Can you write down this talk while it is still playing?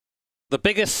The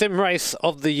biggest sim race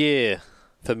of the year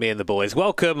for me and the boys.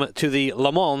 Welcome to the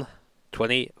Le Mans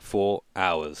 24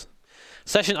 hours.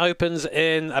 Session opens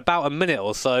in about a minute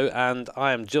or so, and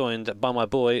I am joined by my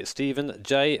boy, Stephen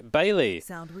J. Bailey.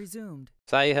 Sound resumed.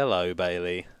 Say hello,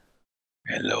 Bailey.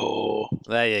 Hello.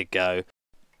 There you go.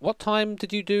 What time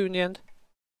did you do in the end?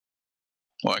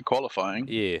 Well, in qualifying,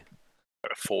 Yeah.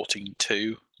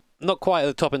 14.2. Not quite at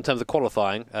the top in terms of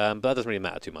qualifying, but that doesn't really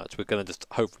matter too much. We're going to just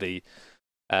hopefully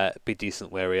be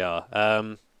decent where we are.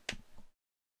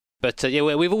 But yeah,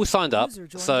 we've all signed up.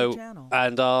 So,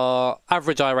 and our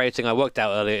average I rating I worked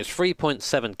out earlier is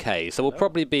 3.7k. So we'll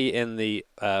probably be in the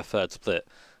third split.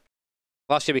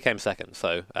 Last year we came second,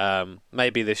 so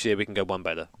maybe this year we can go one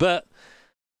better. But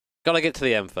gotta get to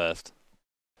the end first.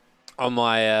 On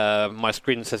my my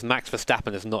screen says Max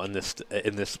Verstappen is not in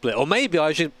this split, or maybe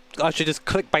I should just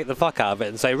clickbait the fuck out of it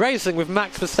and say racing with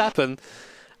Max Verstappen,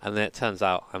 and then it turns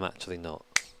out I'm actually not.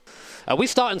 We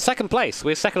start in second place.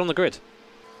 We're second on the grid.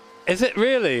 Is it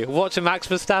really? Watching Max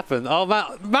Verstappen. Oh,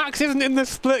 Max isn't in this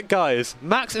split, guys.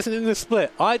 Max isn't in this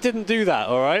split. I didn't do that.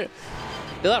 All right.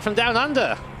 Do that from down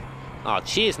under. Oh,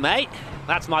 cheers, mate.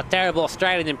 That's my terrible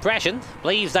Australian impression.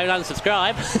 Please don't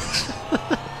unsubscribe.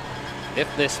 If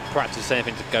this practice is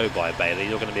anything to go by, Bailey,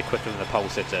 you're going to be quicker than the pole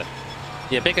sitter.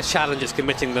 Your biggest challenge is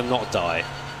committing to not die.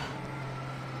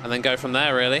 And then go from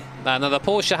there, really. Now, the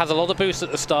Porsche has a lot of boost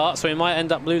at the start, so we might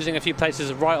end up losing a few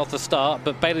places right off the start,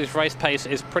 but Bailey's race pace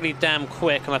is pretty damn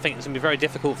quick, and I think it's going to be very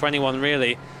difficult for anyone,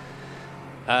 really,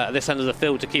 at this end of the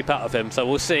field to keep up with him. So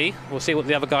we'll see. We'll see what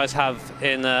the other guys have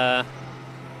in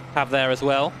have there as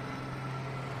well.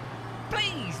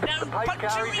 Please, no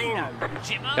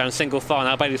puncherino. Going single file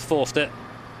now. Bailey's forced it.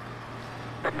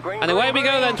 And away we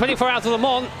go then. 24 hours of Le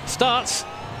Mans starts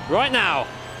right now.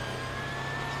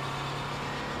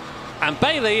 And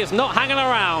Bailey is not hanging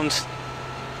around.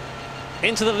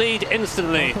 Into the lead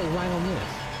instantly.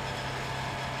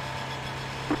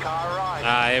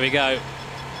 Ah, here we go.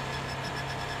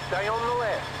 Stay on the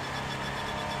left.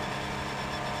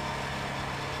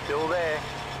 Still there.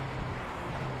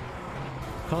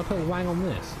 Can I put a wang on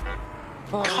this?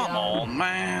 Oh, come on,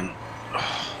 man.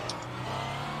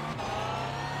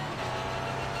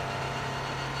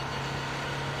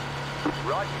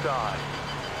 Right side.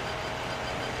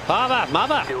 Father,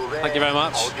 mother. Thank you very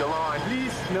much. Hold your line.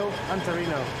 Please, no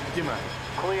Antarino. Jimmer.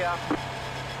 Clear.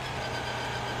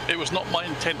 It was not my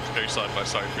intent to go side by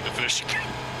side with the finish.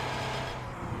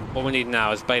 What we need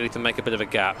now is Bailey to make a bit of a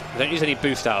gap. We don't use any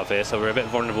boost out of here, so we're a bit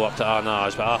vulnerable up to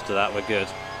Arnage, but after that we're good.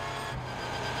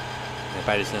 Yeah,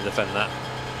 Bailey's going to defend that.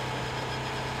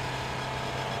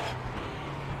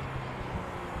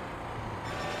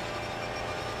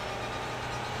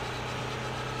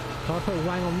 Can I put a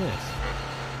wang on this?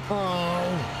 Oh!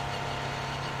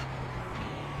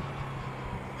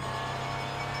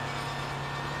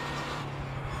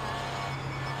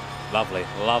 Lovely,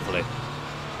 lovely.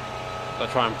 Got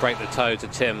to try and break the toe to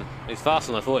Tim. He's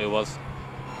faster than I thought he was.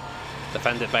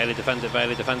 Defend it, Bailey, defend it,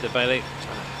 Bailey, defend it, Bailey.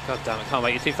 God damn it, can't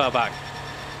wait, you're too far back.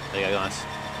 There you go, nice.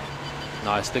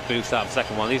 Nice, big boost out of the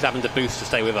second one. He's having to boost to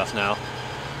stay with us now.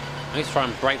 I need to try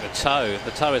and break the toe.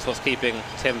 The toe is what's keeping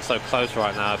Tim so close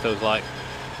right now, it feels like.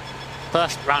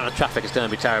 First round of traffic is going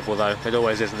to be terrible though. It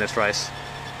always is in this race.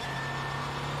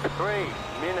 3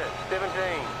 minutes,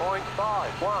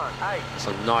 17.518. That's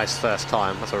a nice first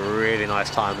time. That's a really nice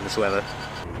time in this weather.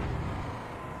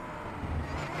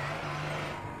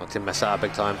 I didn't mess that up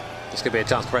big time. This could be a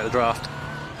chance to break the draft.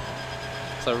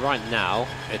 So right now,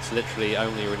 it's literally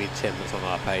only really Tim that's on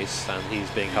our pace, and he's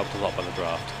being helped a lot by the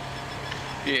draft.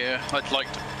 Yeah, I'd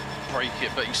like to break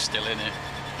it, but he's still in it.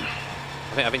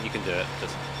 I think you can do it.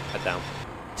 Just head down.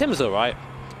 Tim's all right.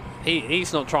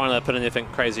 He's not trying to put anything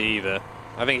crazy either.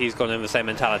 I think he's gone in the same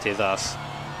mentality as us.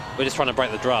 We're just trying to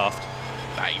break the draft.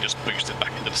 Nah, he just boosted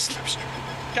back into the slipstream.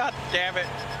 God damn it!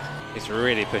 He's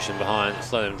really pushing behind,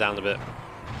 slowing him down a bit.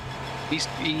 He's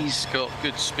got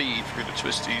good speed through the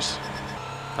twisties.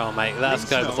 Come on, mate. Let's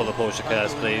go before the Porsche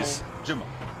occurs, please. Good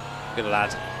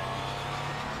lad.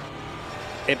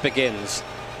 It begins.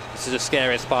 This is the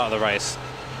scariest part of the race.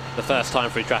 The first time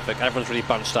through traffic. Everyone's really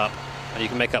bunched up, and you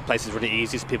can make up places really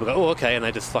easy, so people go, oh, okay, and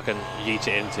they just fucking yeet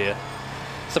it into you.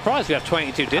 Surprised we have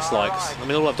 22 dislikes. I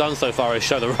mean, all I've done so far is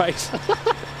show the race.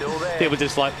 People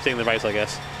dislike seeing the race, I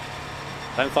guess.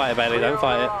 Don't fight it, Bailey. Don't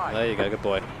fight it. There you go. Good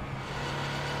boy.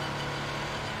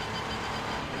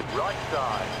 Right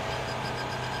side.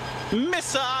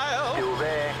 Missile! Still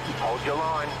there. Hold your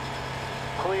line.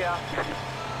 Clear.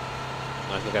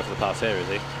 Nice to go for the pass here, is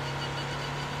he?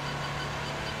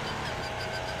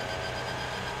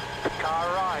 Car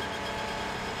right.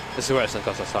 This is where it's going to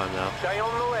cost us time now. Stay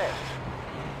on the left.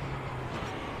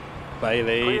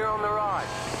 Bailey. Clear on the right.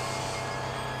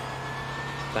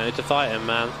 Don't need to fight him,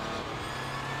 man.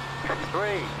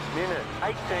 3 minutes,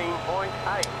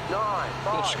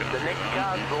 18.895. The next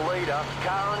car's the leader.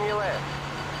 Car on your left.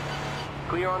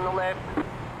 Clear on the left.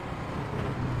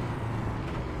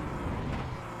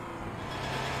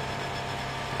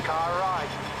 Car right.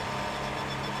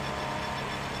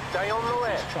 Stay on the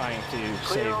left. Trying to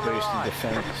Clear save on the boost and right.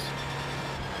 defense.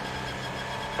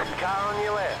 Car on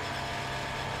your left.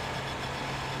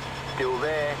 Still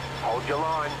there. Hold your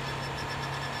line.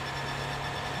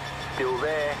 Still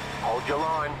there. Hold your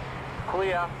line.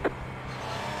 Clear.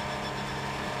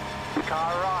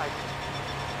 Car right.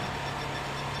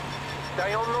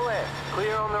 Stay on the left.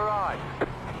 Clear on the right.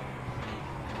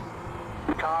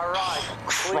 Car right.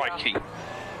 Clear. Crikey. Car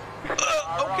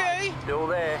Okay. right. Still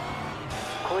there.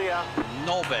 Clear.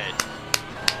 No bad.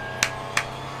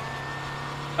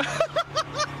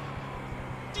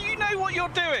 Do you know what you're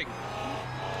doing?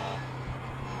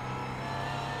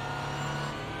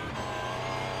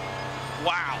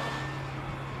 Wow.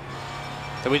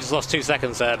 So we just lost 2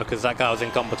 seconds there because that guy was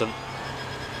incompetent.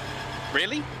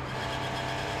 Really?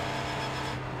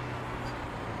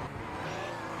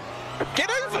 Get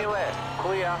On your over! left.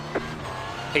 Clear. Not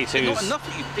P2's. enough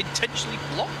that you intentionally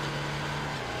blocked.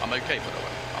 I'm okay, by the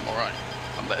way. I'm alright.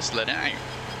 I'm let's let it out.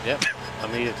 Yep, I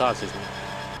mean, the tire season.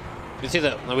 You see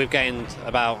that we've gained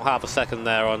about half a second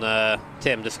there on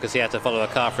Tim just because he had to follow a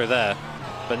car through there.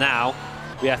 But now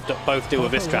we have to both deal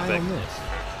with this traffic.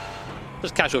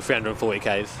 Just casual 340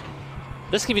 Ks.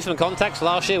 Just to give you some context,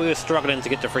 last year we were struggling to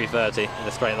get to 330 in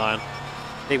a straight line,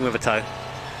 even with a tow.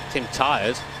 Seemed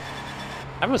tired.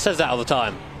 Everyone says that all the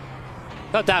time.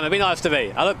 God damn it, be nice to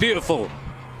me. I look beautiful.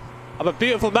 I'm a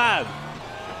beautiful man.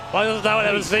 Why doesn't no one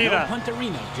ever see that?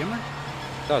 Punterino, Jimmer.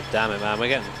 God damn it, man. We're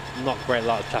getting not great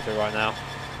light of traffic right now.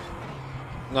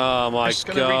 Oh my Just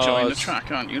going to rejoin the god. track,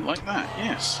 aren't you? Like that,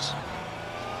 yes.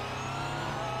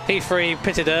 P3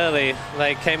 pitted early.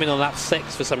 They came in on lap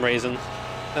 6 for some reason.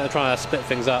 They're trying to split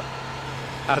things up.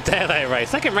 How dare they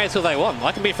race? They can race all they want.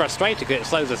 I can be frustrated because it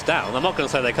slows us down. I'm not going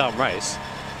to say they can't race.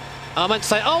 I meant to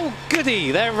say, oh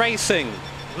goody, they're racing.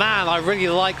 Man, I really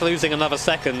like losing another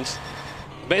second.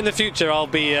 But in the future, I'll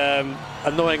be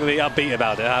annoyingly upbeat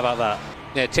about it. How about that?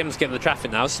 Yeah, Tim's getting the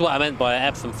traffic now. This is what I meant by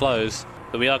ebbs and flows.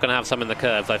 But we are going to have some in the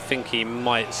curves. I think he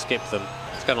might skip them.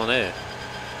 What's going on here?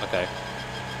 Okay.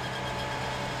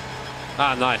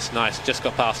 Ah, nice, nice. Just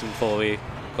got past him before we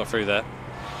got through there.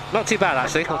 Not too bad,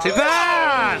 actually. Not too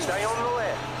bad! Stay on the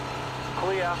left.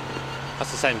 Clear.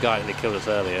 That's the same guy that killed us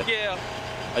earlier. Yeah.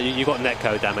 You got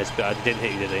netcode damage, but I didn't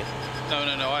hit you, did he? No,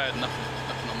 I had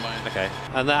nothing on mine. Okay.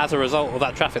 And as a result of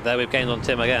that traffic there, we've gained on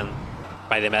Tim again.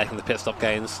 Bailey making the pit stop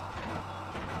gains.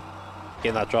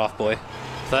 Getting that draft boy.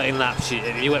 13 laps.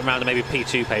 If you went round to maybe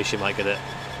P2 pace, you might get it.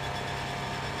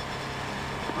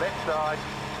 Left side.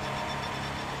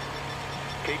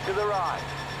 Keep to the right.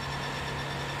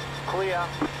 Clear.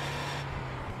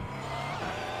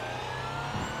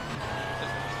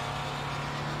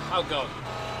 Oh god.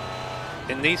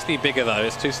 It needs to be bigger though,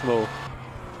 it's too small.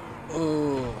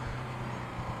 Ooh.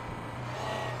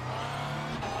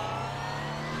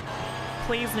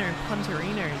 Plasner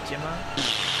Punterino, Jimmer.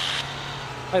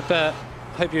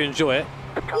 Hope you enjoy it.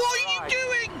 What are you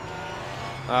doing?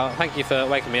 Thank you for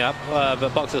waking me up,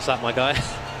 but box us up, my guy.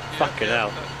 Fucking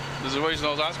hell. There's a reason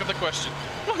I was asking the question.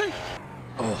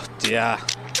 Oh dear.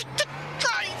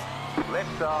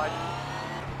 Left side.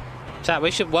 Chat,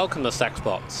 we should welcome the sex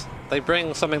bots. They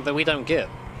bring something that we don't get.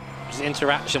 Which is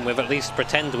interaction with at least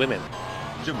pretend women.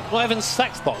 Not even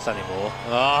sex bots anymore.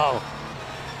 Oh.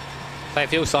 Say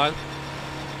fuel sign.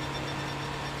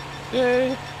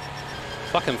 Yay.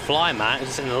 Fucking fly, man. He's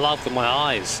just in love with my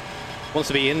eyes. Wants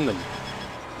to be in them.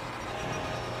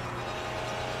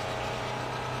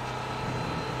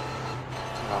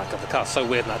 Oh god, the car's so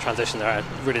weird in that transition there. I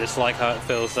really dislike how it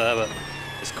feels there, but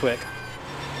it's quick.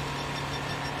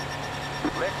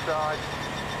 Left side.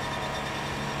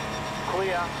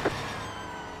 Clear.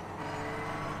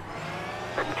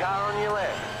 Car on your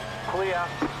left. Clear.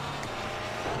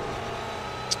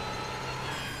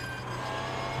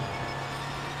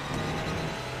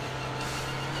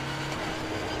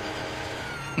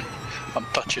 I'm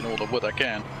touching all the wood I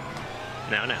can.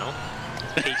 Now.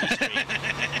 Easy street.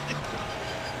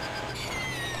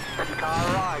 Car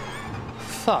right.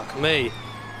 Fuck me.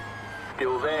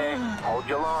 Still there. Hold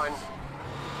your line.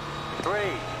 3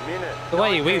 minutes. The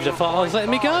way you weaved, I thought I was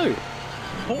letting me go.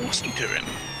 What was he doing?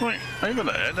 Right, over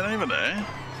there, then over there.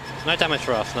 No damage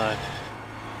for us, no.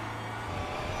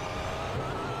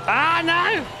 Ah,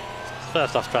 no!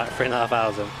 First off track,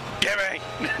 3,500. Get me!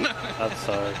 I'm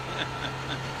sorry.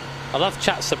 I love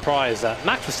chat's surprise that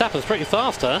Max Verstappen's pretty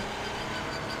fast, huh?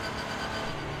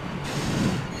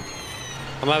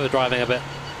 I'm overdriving a bit.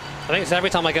 I think it's every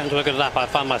time I get into a good lap I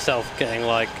find myself getting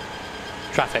like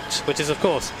trafficked, which is of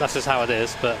course, that's just how it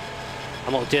is, but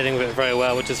I'm not dealing with it very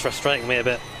well, which is frustrating me a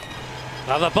bit.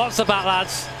 Now the bots are back,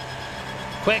 lads!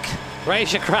 Quick,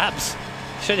 raise your crabs!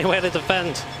 Show you where to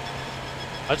defend.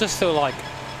 I just feel like,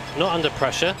 not under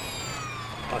pressure,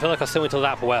 I feel like I still need to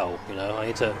lap well, you know, I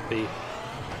need to be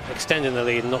extending the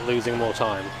lead and not losing more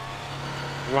time.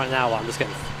 And right now I'm just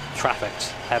getting trafficked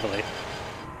heavily.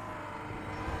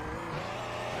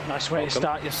 Nice way to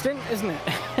start your stint, isn't it?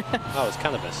 Oh, it's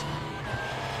cannabis.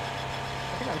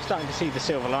 I think I'm starting to see the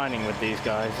silver lining with these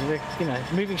guys. They're, you know,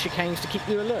 moving chicanes to keep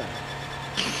you alert.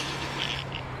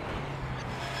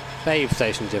 Bathe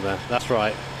station, Jimmer, that's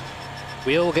right.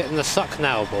 We all get in the suck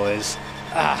now, boys.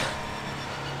 Ah.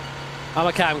 I'm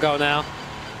a cam girl now.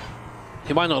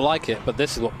 You might not like it, but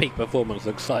this is what peak performance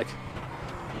looks like.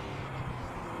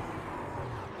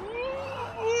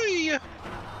 Ooh,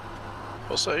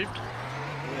 well saved.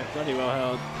 Yeah, bloody well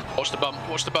held. Watch the bump,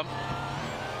 watch the bump.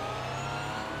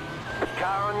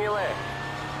 Car on your left.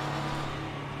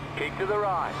 Keep to the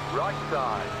right. Right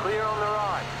side. Clear on the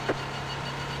right.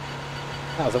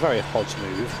 That was a very Hodge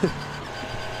move.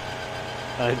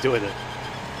 I enjoyed it.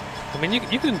 I mean,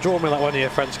 you can draw me like one of your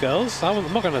French girls.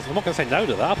 I'm not gonna say no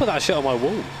to that. I'll put that shit on my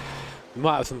wall. We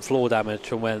might have some floor damage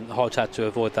from when Hodge had to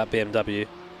avoid that BMW.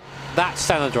 That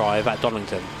Senna drive at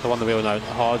Donington, the one that we all know,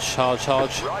 Hodge.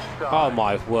 Right Oh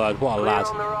my word, what a Clear lad.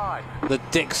 on the right. The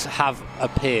dicks have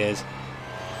appeared.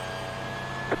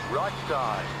 Right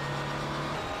side.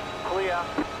 Clear.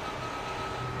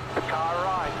 Car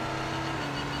right.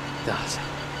 God.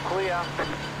 Clear.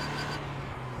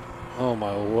 Oh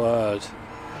my word.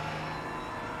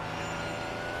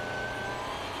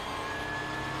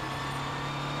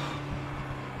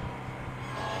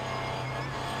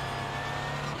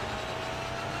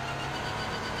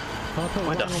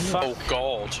 Where the fuck? Oh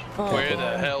god. Where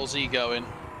the hell's he going?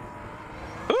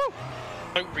 Ooh!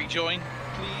 Don't rejoin,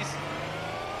 please.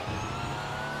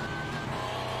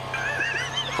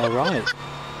 Alright.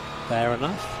 Fair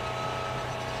enough.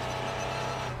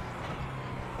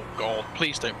 Oh god,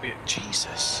 please don't be a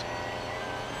Jesus.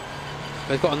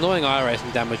 We've got annoying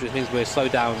iRacing damage, which means we're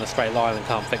slowed down in a straight line and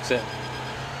can't fix it.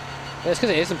 It's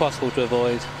because it is impossible to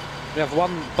avoid. You have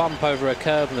one bump over a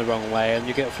curve in the wrong way and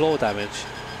you get floor damage.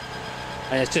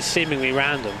 And it's just seemingly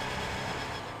random.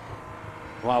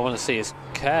 What I want to see is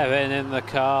Kevin in the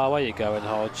car. Where you going,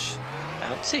 Hodge?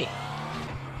 Bouncy.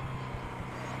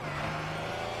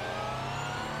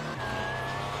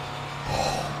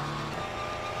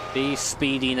 Be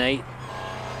speedy, Nate.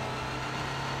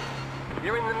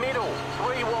 You're in the middle.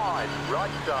 3 wide.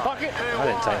 Right side. Fuck it. 2 That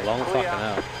didn't take wide. long. Clear. Fucking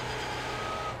hell.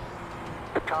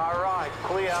 Car right.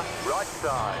 Clear. Right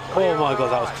side. Oh Clear my on god,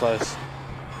 the that was right. close.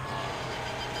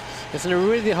 It's in a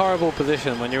really horrible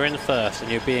position when you're in first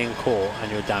and you're being caught and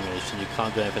you're damaged and you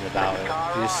can't do anything about it.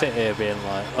 You sit here being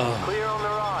like, oh. Clear on the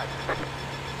right.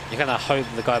 You kind of hope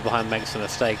that the guy behind makes a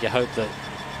mistake. You hope that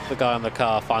the guy in the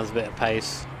car finds a bit of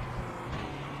pace.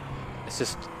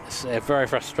 It's a very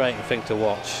frustrating thing to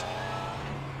watch.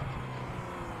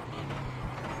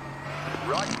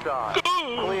 Right side.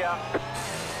 Clear.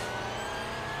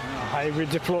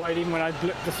 Hybrid deployed him when I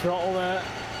blipped the throttle there.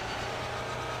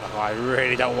 Oh, I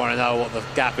really don't want to know what the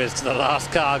gap is to the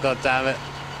last car, god damn it.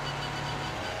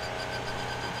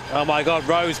 Oh my god,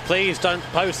 Rose, please don't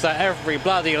post that every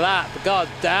bloody lap. God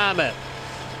damn it.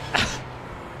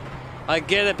 I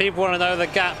get it, people want to know the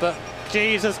gap, but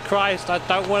Jesus Christ, I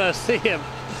don't want to see him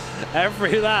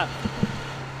every lap.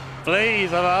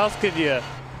 Please, I'm asking you.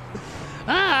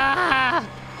 Ah!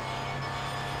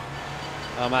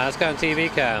 Oh man, let's go on TV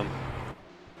cam.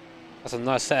 That's a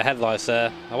nice set of headlights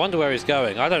there. I wonder where he's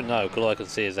going. I don't know, because all I can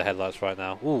see is the headlights right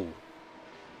now. Ooh.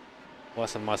 Well,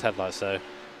 that's some nice headlights though.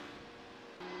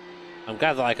 I'm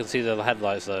glad that I can see the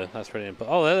headlights though. That's pretty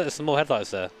important. Oh, there's some more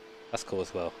headlights there. That's cool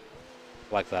as well.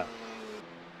 Like that.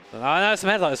 I know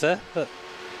some headlights there, but...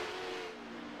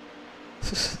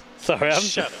 Sorry,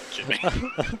 Shut up, Jimmy.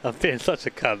 I'm being such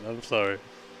a cunt, I'm sorry.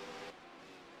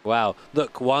 Wow,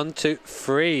 look, 1, 2,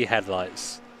 3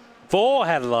 headlights. 4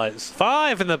 headlights,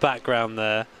 5 in the background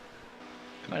there.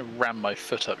 Can I ram my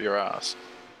foot up your ass?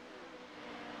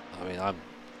 I mean, I'm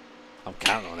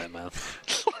counting on it, man.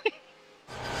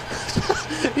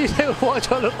 You know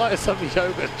what? I look like some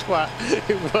yoga twat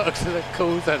who works in a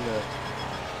call centre.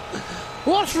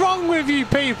 What's wrong with you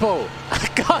people?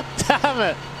 God damn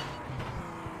it!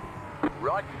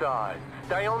 Right side.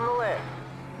 Stay on the left.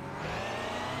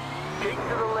 Keep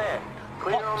to the left.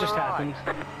 Clear What on just the right.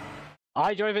 happened?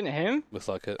 I drove into him? Looks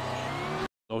like it.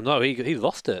 Oh no, he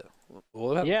lost it.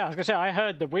 What? Yeah, I was gonna say I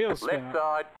heard the wheels spin. Left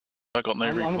side. I got no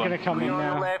I'm replay. gonna come in Clear on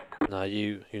the now. left. No,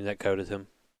 you netcoded him.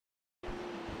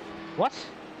 What?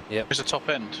 Where's the top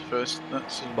end first?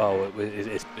 That's Well,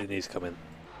 it needs to come in.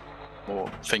 more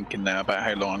thinking now about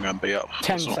how long I'm going to be up.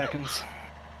 10 That's all. seconds.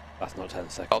 That's not 10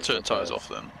 seconds. I'll turn tyres off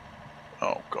then.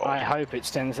 Oh god. I hope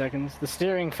it's 10 seconds. The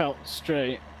steering felt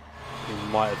straight. You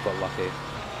might have got lucky.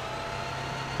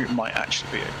 It might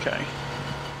actually be okay.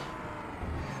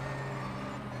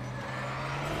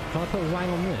 Can I put a wang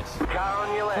on this? Car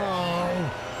on your left.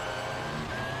 Oh.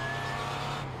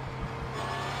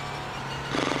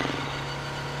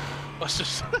 Let's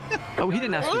just. Oh, he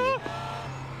didn't ask me.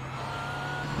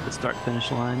 The start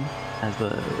finish line as the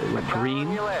it went Car on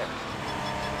green. your left.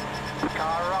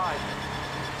 Car right.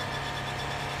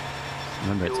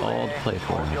 Remember, it's Still all to there. play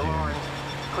for Hold out your here. line.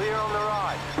 Clear on the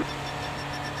right.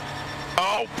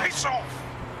 Oh, piss off!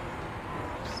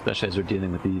 Especially as we're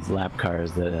dealing with these lap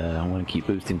cars that want to keep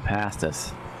boosting past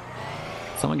us.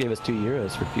 Someone gave us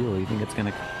 €2 for fuel. You think it's going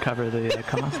to cover the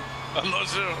cost? I'm not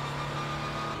sure.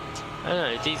 I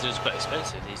don't know, diesel's quite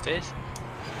expensive these days.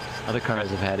 Other cars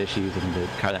have had issues. I think the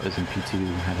car that was in P2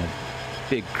 had a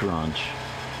big crunch,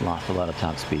 lost a lot of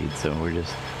top speed. So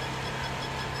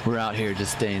we're out here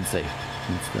just staying safe.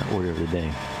 That's the order of the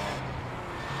day.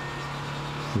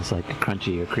 It's like a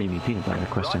crunchy or creamy peanut butter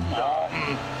question.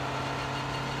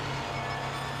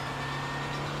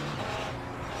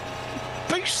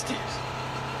 Boosted!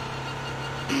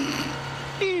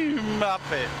 You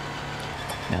muppet!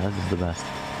 Yeah, this is the best.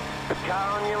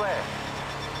 Car on your left.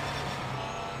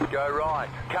 Go right.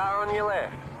 Car on your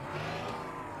left.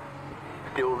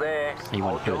 Still there. You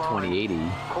want to Hold put a your line.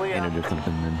 2080 Clear. in it or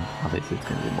something, then obviously it's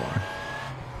going to be more.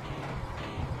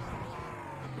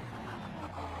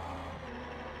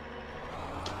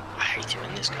 I hate it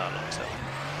when this car locks up.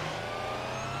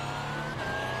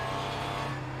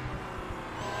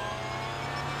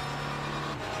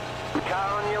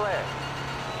 Car on your left.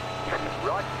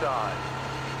 Right side.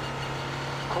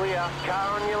 Clear.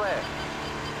 Car on your left.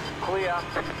 Clear.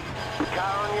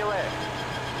 Car on your left.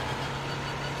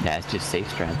 Yeah, it's just safe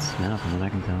strats now, from what I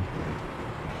can tell.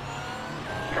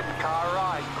 Car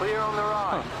right. Clear on the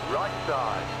right. Right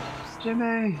side.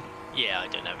 Jimmy! Yeah, I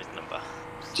don't have his number.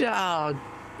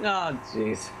 Oh,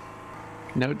 jeez.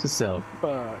 Note to self.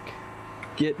 Fuck.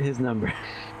 Get his number.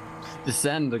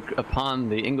 Descend upon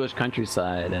the English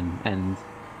countryside and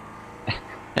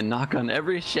knock on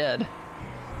every shed.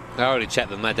 I already checked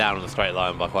them. They're down on the straight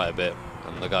line by quite a bit,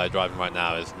 and the guy driving right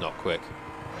now is not quick.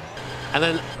 And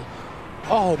then,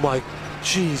 oh my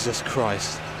Jesus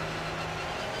Christ!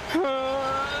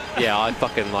 Yeah,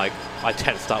 I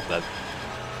tensed up then.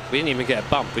 We didn't even get a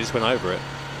bump. We just went over it.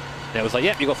 And it was like,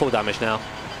 yep, you got full damage now.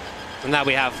 And now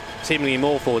we have seemingly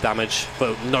more full damage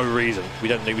for no reason. We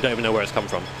don't even know where it's come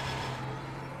from.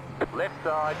 Left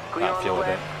side. Clear That on the fueled it.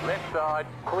 left. Left side.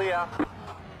 Clear.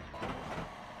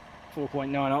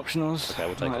 4.9 optionals. Okay,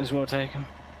 we'll take Might them. as well take them.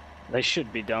 They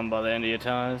should be done by the end of your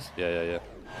tyres. Yeah.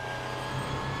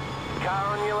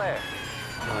 Car on your left.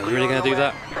 Oh, you really gonna do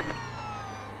that?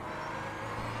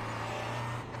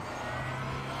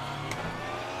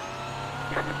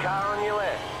 Car on your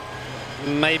left.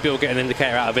 Maybe we'll get an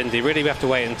indicator out of Indy. Really, we have to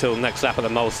wait until next lap of the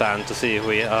Mulsanne to see if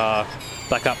we are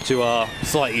back up to our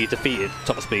slightly defeated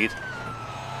top speed.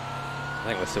 I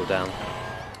think we're still down.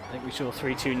 I think we saw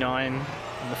 329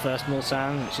 on the first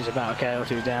Mulsanne, which is about a K or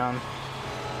two down.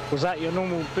 Was that your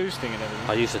normal boosting and everything?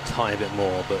 I used a tiny bit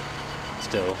more, but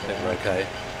still, I think we're okay.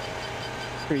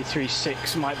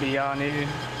 336 might be our new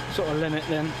sort of limit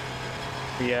then.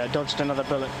 We dodged another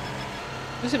bullet.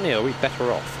 Is it me, or are we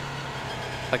better off?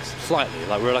 Like, slightly,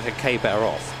 like we're like a K better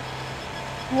off.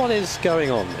 What is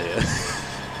going on here?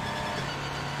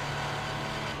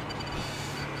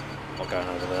 Not going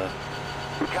over there.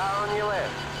 Car on your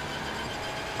left.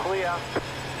 Clear.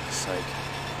 For sake.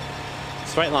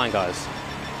 Straight line, guys.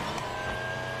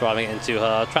 Driving it into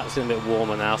her. Track's getting a bit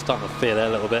warmer now, starting to feel it a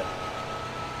little bit.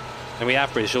 And we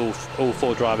averaged all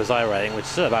four drivers' I rating, which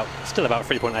is still about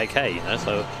 3.8k, you know,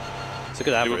 so it's a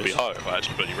good average. It would be higher if I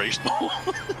actually bloody raced more.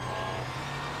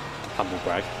 Humble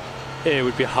brag. It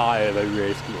would be higher if I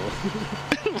raced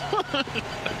more.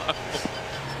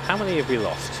 How many have we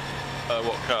lost?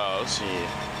 What cars? Yeah.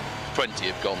 20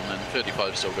 have gone and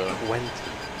 35 still going. 20.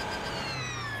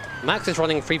 Max is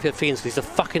running 315s because he's a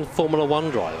fucking Formula 1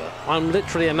 driver. I'm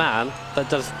literally a man that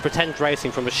does pretend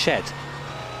racing from a shed.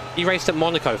 He raced at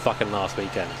Monaco fucking last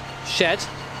weekend. Shed,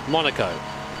 Monaco.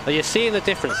 Are you seeing the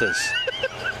differences?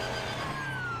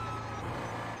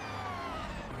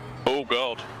 Oh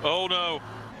god. Oh no.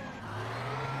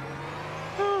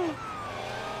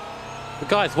 But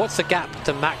guys, what's the gap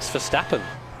to Max Verstappen?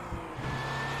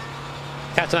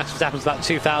 Captain Max Verstappen's about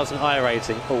 2,000 I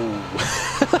rating.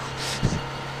 Oh.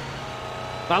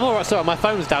 I'm alright, sorry, my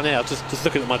phone's down here. I was just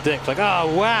looking at my dick, like,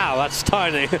 oh wow, that's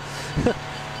tiny. Can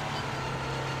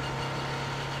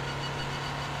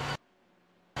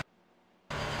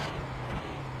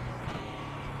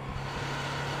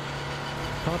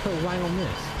I put a wang on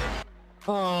this?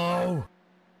 Oh!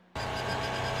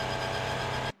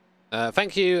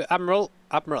 Thank you, Admiral.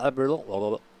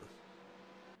 Admiral.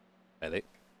 Really?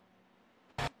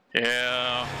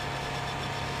 Yeah.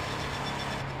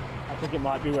 I think it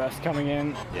might be worth coming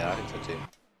in. Yeah, I think so too.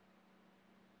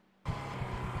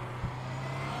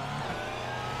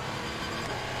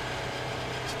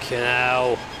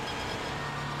 Now.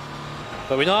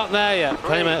 But we're not there yet.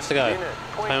 20 minutes to go.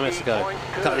 20 minutes to go.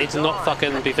 I need to not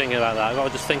fucking be thinking about that. I've got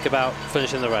to just think about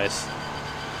finishing the race.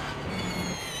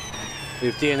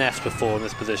 We've DNF'd before in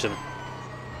this position.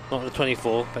 Not in the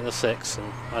 24, but in the 6,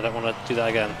 and I don't want to do that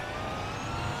again.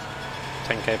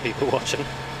 10k people watching.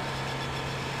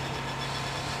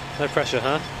 No pressure,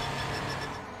 huh?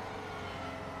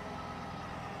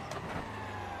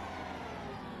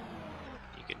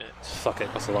 You can fuck it,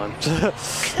 that's the line.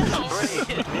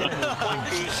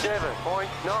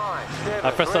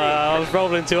 I pressed I was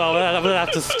rolling too hard, I'm gonna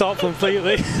have to stop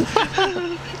completely.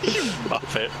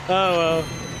 Muff it. Oh well.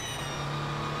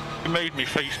 You made me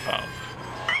face palm.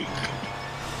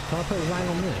 Can I put a wang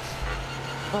on this?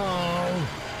 Oh!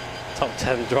 Top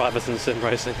 10 drivers in sim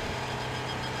racing.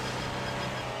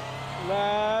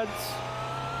 Lads!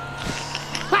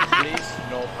 Please,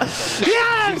 no.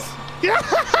 Yes! Yes!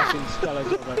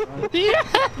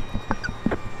 Yeah!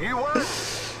 You won!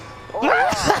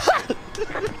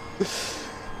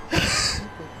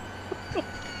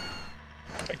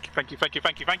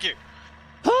 Thank you.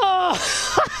 Oh!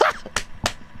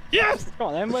 Yes! Come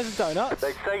on then, where's the donuts?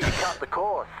 They say you cut the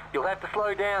course. You'll have to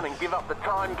slow down and give up the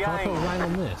time Can I put a gained. wang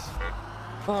on this?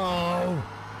 Oh!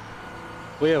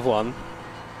 We have won.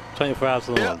 24 hours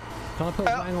of the one. Can I put a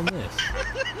wang on this?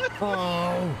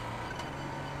 Oh!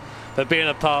 For being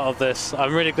a part of this,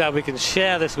 I'm really glad we can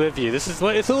share this with you. This is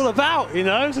what it's all about, you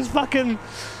know? This is fucking...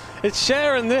 It's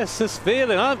sharing this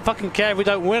feeling. I don't fucking care if we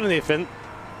don't win anything.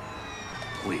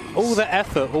 Please. All the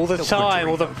effort, all the time,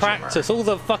 all the practice, all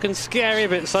the fucking scary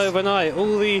bits overnight,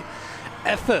 all the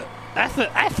effort.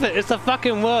 Effort is the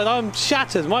fucking word. I'm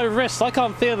shattered. My wrists, I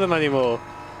can't feel them anymore.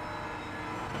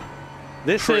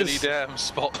 This Pretty is... damn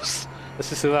spots.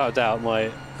 This is without a doubt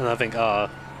and I think, the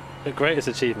greatest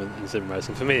achievement in sim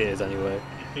racing. For me it is anyway.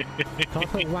 Can I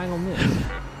put a wang on this?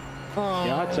 Oh.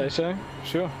 Yeah, I'd say so.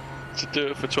 Sure. To do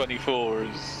it for 24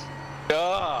 is...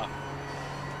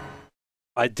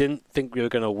 I didn't think we were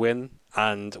going to win,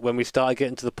 and when we started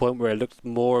getting to the point where it looked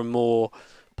more and more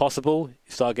possible,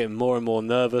 you start getting more and more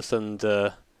nervous, and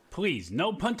Please,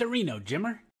 no Punterino,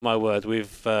 Jimmer. my word, we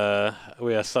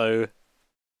are so...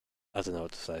 I don't know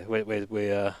what to say.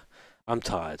 I'm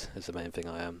tired, is the main thing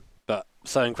I am. But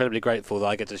so incredibly grateful that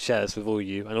I get to share this with all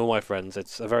you and all my friends.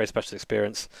 It's a very special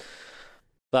experience.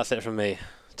 That's it from me.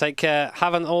 Take care.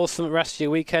 Have an awesome rest of your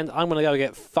weekend. I'm going to go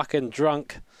get fucking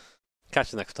drunk.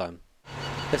 Catch you next time.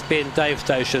 It's been Dave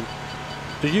Station.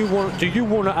 Do you want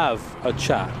to have a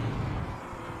chat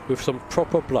with some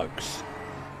proper blokes?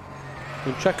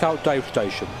 Then check out Dave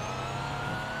Station.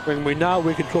 When we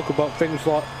can talk about things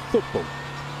like football,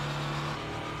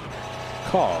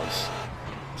 cars,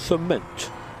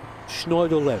 cement,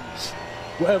 Schneider lens,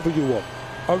 whatever you want.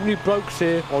 Only blokes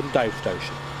here on Dave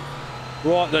Station.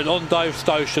 Right then, on Dave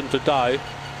Station today,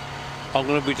 I'm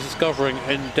going to be discovering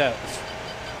in depth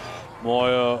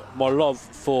my love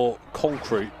for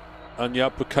concrete and the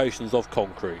applications of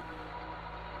concrete.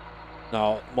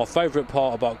 Now, my favourite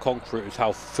part about concrete is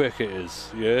how thick it is,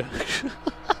 yeah?